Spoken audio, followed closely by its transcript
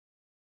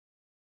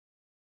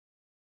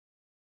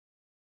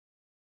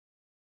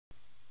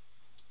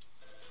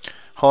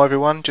Hi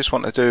everyone, just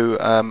want to do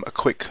a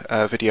quick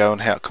video on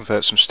how to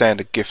convert some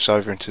standard GIFs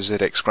over into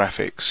ZX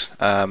graphics.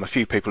 A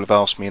few people have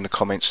asked me in the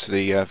comments to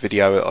the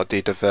video that I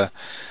did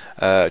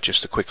of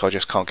just a quick I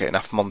just can't get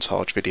enough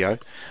montage video,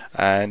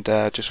 and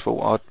just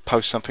thought I'd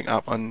post something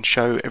up and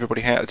show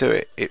everybody how to do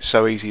it. It's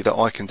so easy that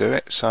I can do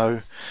it,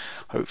 so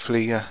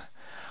hopefully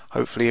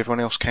everyone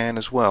else can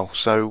as well.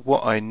 So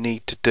what I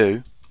need to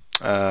do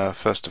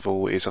first of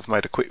all is I've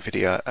made a quick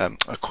video,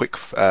 a quick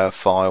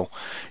file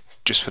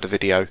just for the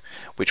video,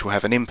 which will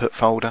have an input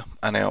folder,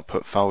 an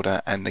output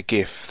folder, and the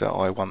GIF that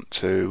I want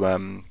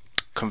to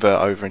convert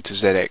over into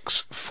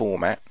ZX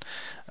format.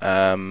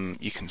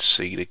 You can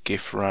see the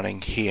GIF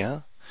running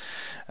here.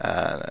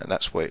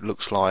 That's what it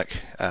looks like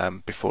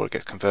before it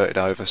gets converted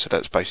over. So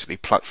that's basically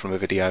plucked from a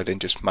video, then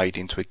just made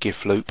into a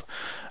GIF loop.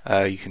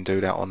 You can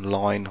do that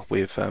online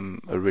with a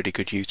really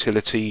good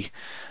utility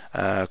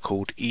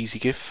called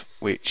EasyGIF,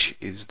 which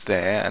is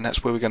there, and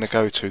that's where we're going to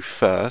go to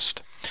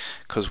first,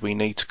 because we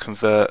need to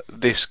convert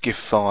this GIF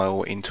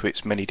file into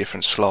its many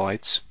different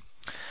slides,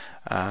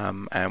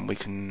 and we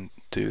can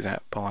do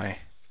that by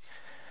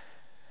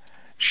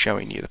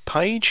showing you the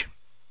page.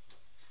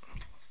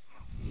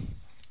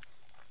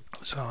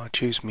 So I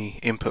choose my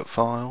input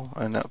file,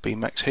 and that'll be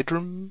max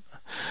headroom.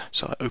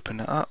 So I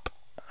open it up,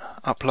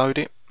 upload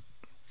it,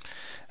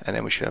 and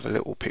then we should have a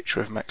little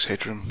picture of max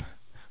headroom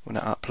when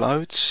it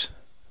uploads.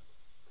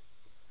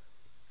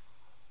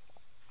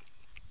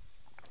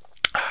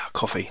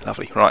 Coffee,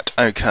 lovely. Right,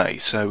 okay,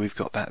 so we've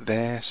got that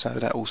there, so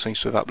that all seems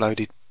to have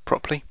uploaded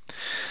properly.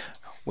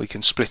 We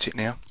can split it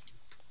now.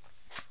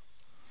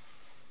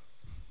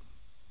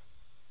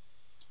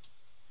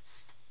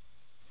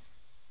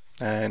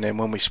 And then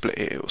when we split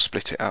it, it will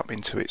split it up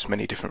into its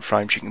many different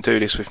frames. You can do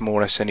this with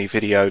more or less any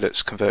video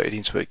that's converted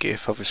into a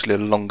GIF. Obviously,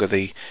 the longer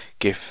the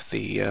GIF,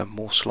 the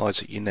more slides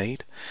that you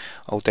need.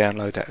 I'll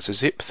download that as a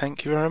zip,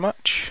 thank you very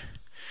much.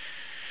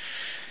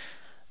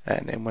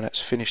 And then when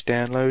that's finished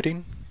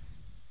downloading,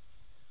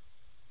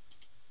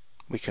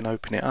 we can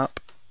open it up.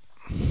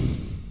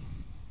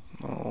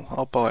 Oh,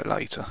 I'll buy it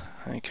later.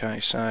 Okay,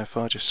 so if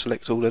I just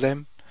select all of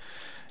them,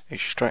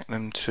 extract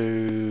them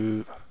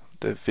to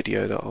the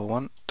video that I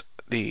want,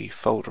 the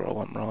folder I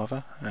want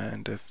rather,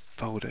 and the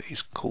folder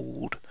is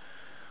called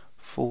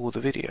for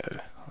the video,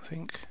 I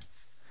think.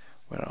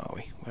 Where are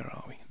we?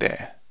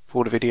 There,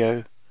 for the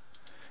video,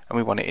 and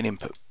we want it in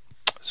input,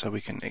 so we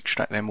can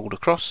extract them all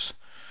across.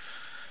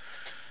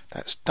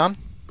 That's done.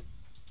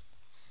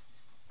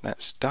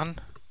 That's done.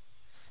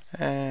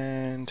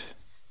 And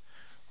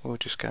we'll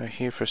just go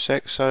here for a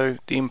sec. So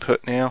the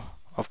input now,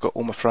 I've got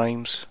all my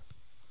frames.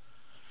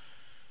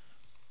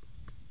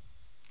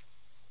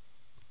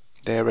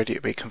 They're ready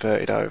to be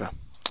converted over.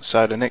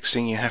 So the next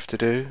thing you have to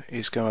do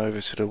is go over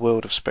to the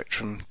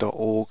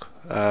worldofspectrum.org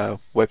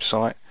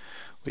website,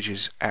 which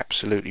is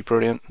absolutely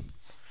brilliant.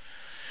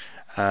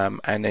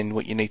 And then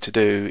what you need to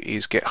do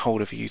is get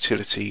hold of a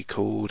utility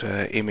called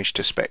image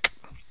to spec.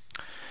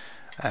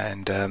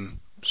 And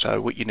so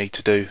what you need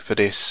to do for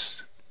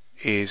this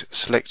is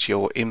select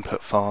your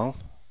input file,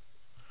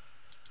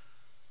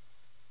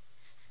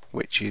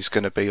 which is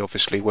going to be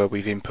obviously where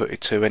we've inputted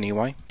to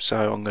anyway.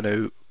 So I'm going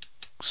to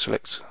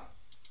select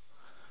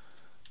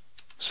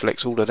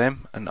all of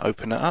them and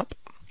open it up.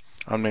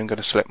 I'm then going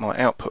to select my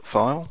output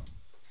file,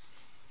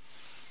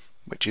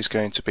 which is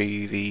going to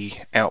be the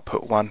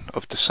output one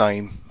of the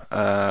same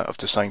file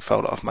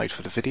that I've made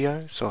for the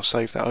video. So I'll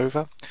save that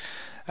over.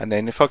 And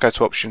then if I go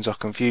to options, I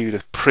can view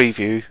the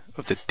preview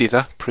of the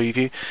dither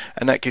preview,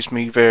 and that gives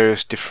me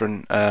various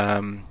different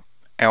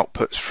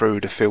outputs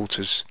through the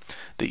filters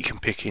that you can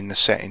pick in the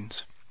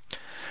settings.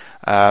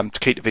 To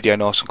keep the video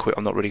nice and quick,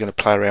 I'm not really going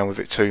to play around with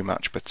it too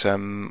much, but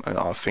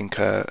I think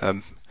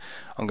I'm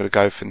going to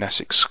go for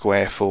NASIC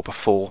square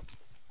 4x4.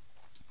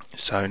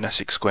 So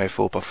NASIC square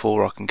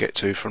 4x4 I can get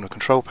to from the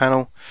control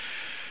panel,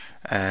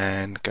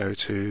 and go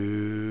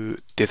to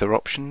dither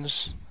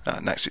options.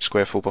 NASIC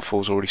square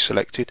 4x4 is already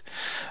selected.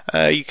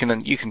 You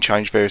can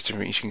change various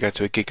different things. You can go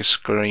to a giga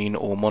screen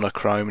or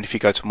monochrome, and if you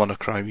go to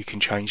monochrome you can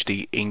change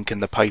the ink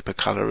and the paper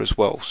color as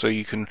well, so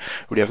you can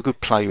really have a good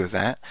play with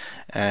that,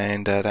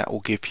 and that will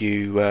give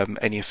you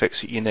any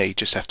effects that you need.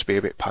 Just have to be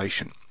a bit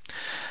patient.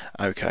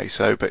 Okay,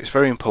 so but it's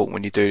very important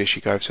when you do this,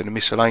 you go to the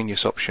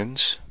miscellaneous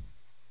options,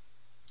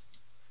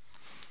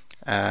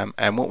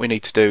 and what we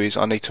need to do is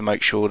I need to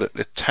make sure that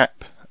the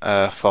tap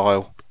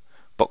file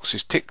box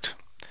is ticked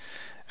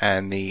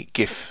and the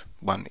GIF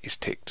one is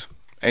ticked.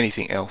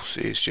 Anything else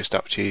is just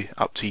up to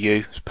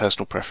you. It's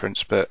personal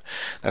preference, but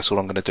that's all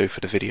I'm going to do for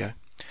the video.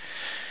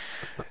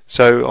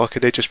 So I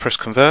could then just press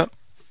convert,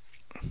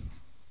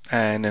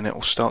 and then it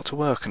will start to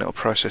work, and it will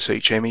process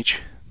each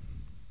image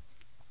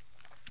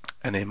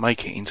and then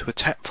make it into a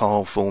tap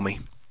file for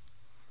me.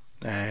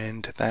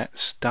 And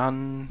that's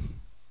done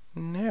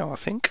now, I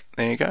think.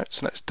 There you go,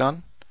 so that's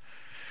done.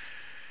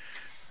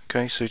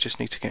 Okay, so we just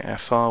need to get our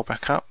file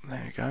back up.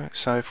 There you go.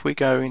 So if we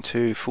go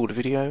into for the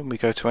video and we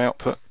go to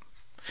output,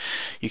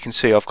 you can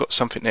see I've got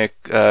something there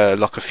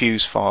like a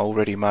fuse file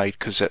already made,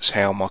 because that's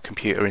how my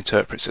computer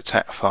interprets a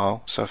tap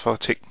file. So if I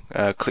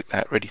click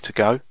that ready to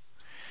go,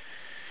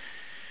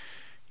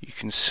 you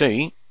can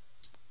see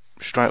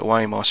straight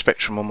away my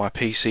Spectrum on my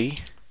PC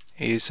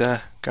is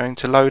going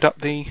to load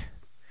up the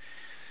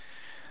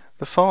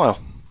file.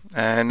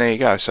 And there you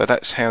go. So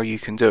that's how you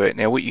can do it.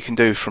 Now what you can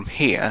do from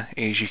here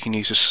is you can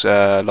use this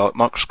like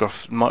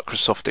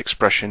Microsoft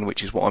Expression,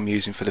 which is what I'm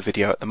using for the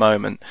video at the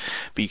moment,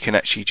 but you can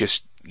actually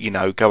just, you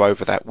know, go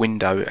over that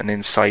window and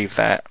then save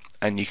that,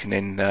 and you can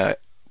then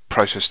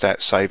process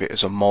that, save it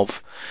as a MOV,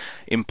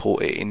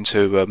 import it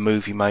into a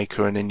movie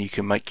maker, and then you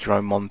can make your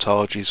own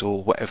montages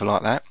or whatever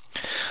like that.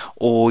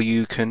 Or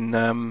you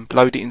can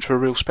load it into a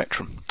real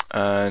Spectrum,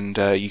 and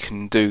you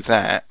can do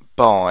that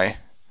by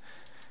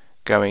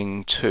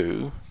going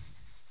to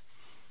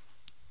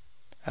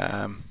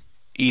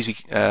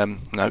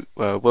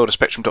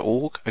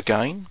worldofspectrum.org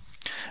again,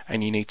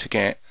 and you need to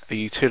get a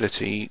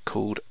utility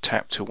called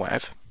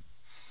tap2wav,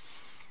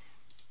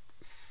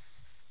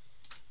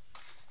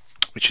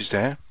 which is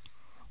there,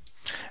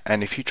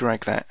 and if you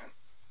drag that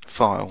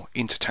file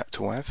into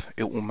tap2wav,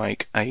 it will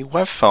make a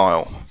WAV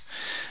file.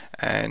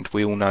 And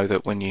we all know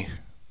that when you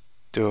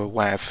do a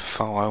WAV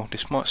file,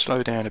 this might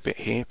slow down a bit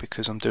here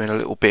because I'm doing a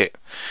little bit,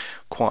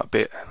 quite a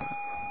bit.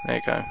 There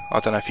you go. I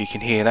don't know if you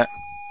can hear that.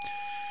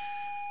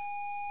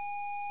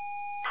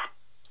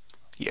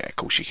 Yeah, of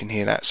course you can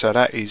hear that. So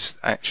that is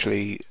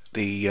actually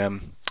the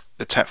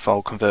tap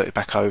file converted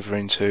back over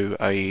into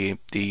the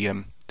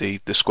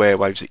square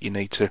waves that you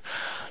need to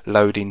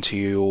load into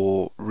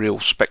your real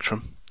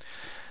Spectrum.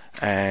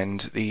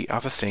 And the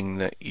other thing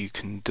that you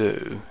can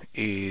do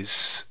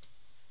is,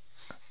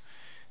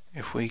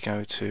 if we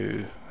go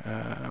to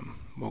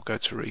we'll go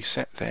to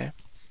reset there,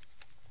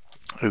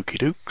 okie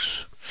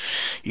dokes,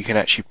 you can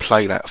actually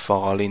play that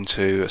file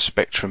into a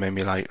Spectrum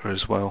emulator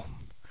as well.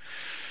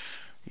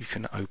 You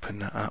can open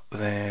that up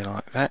there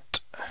like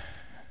that,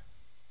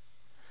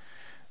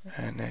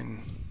 and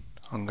then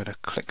I'm going to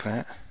click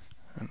that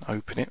and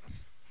open it.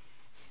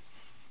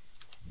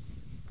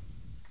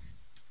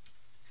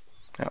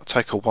 It'll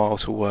take a while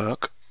to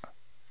work,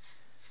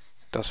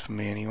 it does for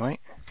me anyway.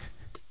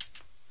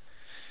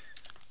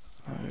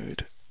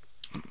 Load.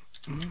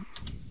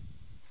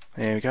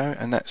 There we go,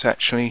 and that's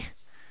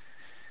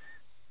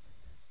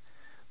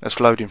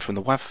loading from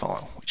the WAV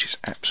file, which is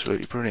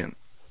absolutely brilliant.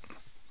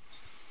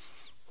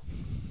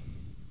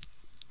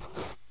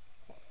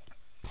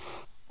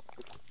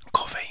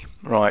 Coffee.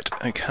 Right,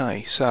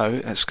 okay,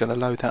 so that's going to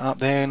load that up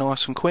there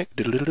nice and quick,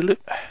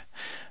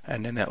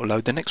 and then that will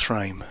load the next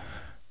frame.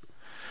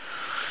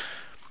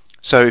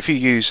 So if you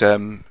use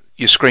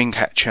your screen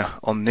catcher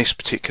on this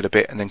particular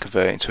bit and then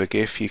convert it into a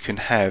GIF, you can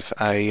have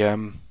a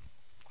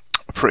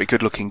pretty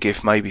good looking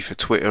GIF, maybe for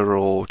Twitter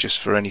or just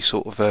for any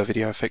sort of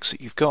video effects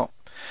that you've got.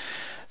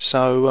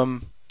 So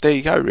there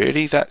you go,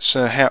 really. That's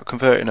how to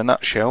convert in a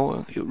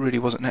nutshell. It really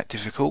wasn't that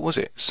difficult, was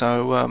it?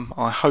 So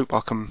I hope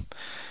I can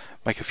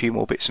make a few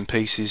more bits and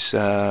pieces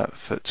to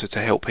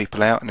help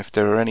people out, and if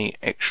there are any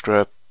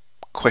extra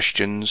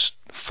questions,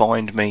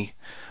 find me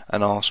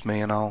and ask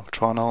me and I'll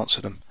try and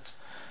answer them.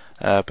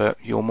 But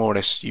you're more or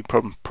less, you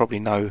probably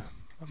know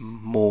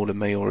more than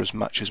me or as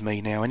much as me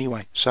now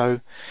anyway.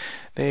 So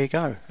there you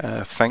go.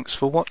 Thanks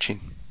for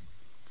watching.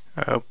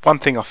 One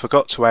thing I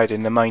forgot to add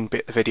in the main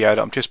bit of the video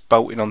that I'm just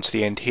bolting onto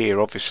the end here,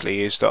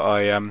 obviously, is that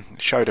I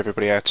showed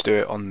everybody how to do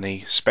it on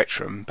the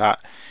Spectrum, but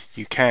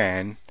you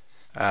can,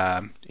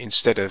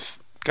 instead of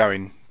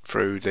going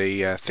through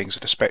the things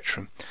of the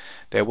Spectrum,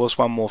 there was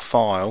one more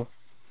file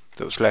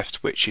that was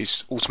left, which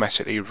is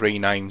automatically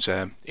renames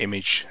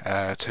image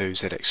to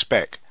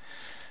ZXspec.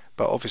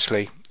 But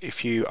obviously,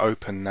 if you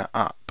open that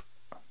up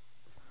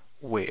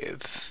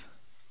with,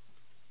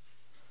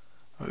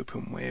 we'll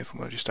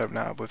just open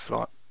that up with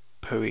like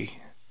PUI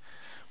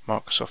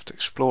Microsoft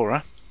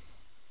Explorer,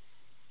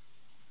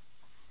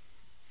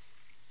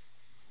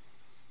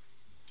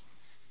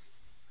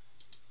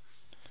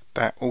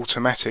 that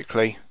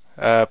automatically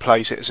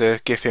plays it as a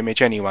GIF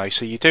image anyway.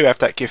 So you do have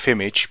that GIF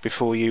image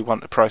before you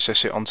want to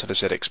process it onto the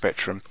ZX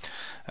Spectrum.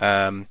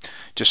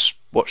 Just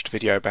watch the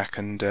video back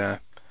and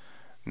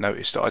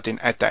notice that I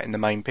didn't add that in the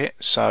main bit.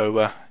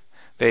 So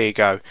there you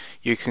go.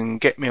 You can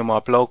get me on my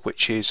blog,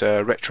 which is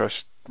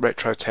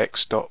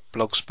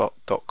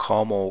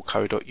retrotext.blogspot.com or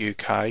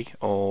co.uk,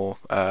 or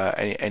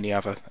any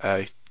other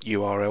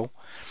URL.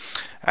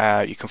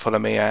 You can follow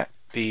me at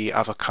the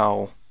other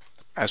Carl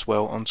as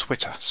well on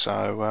Twitter.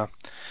 So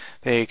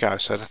there you go.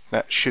 So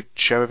that should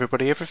show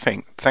everybody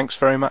everything. Thanks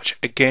very much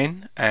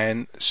again,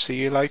 and see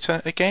you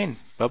later again.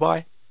 Bye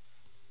bye.